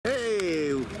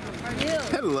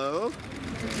Hello.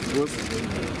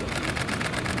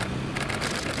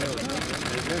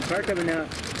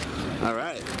 All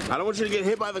right. I don't want you to get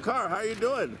hit by the car. How are you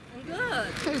doing? I'm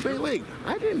good. Hey, Bai Ling,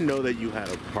 I didn't know that you had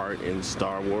a part in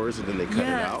Star Wars and then they cut it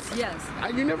out. Yes.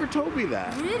 You never told me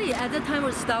that. Really, at the time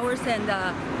was Star Wars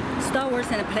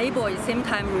and Playboy same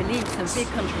time released a big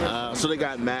controversy. So they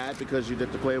got mad because you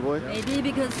did the Playboy? Maybe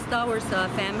because Star Wars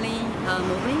family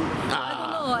movie. I don't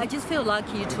know. I just feel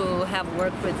lucky to have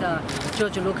worked with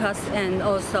George Lucas and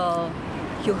also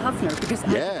Hugh Hefner because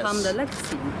I become the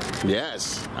legacy.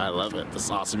 Yes, I love it.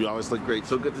 That's awesome. You always look great.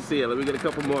 So good to see you. Let me get a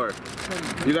couple more.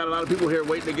 You got a lot of people here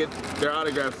waiting to get their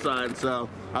autographs signed, so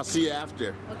I'll see you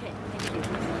after. Okay, thank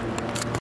you.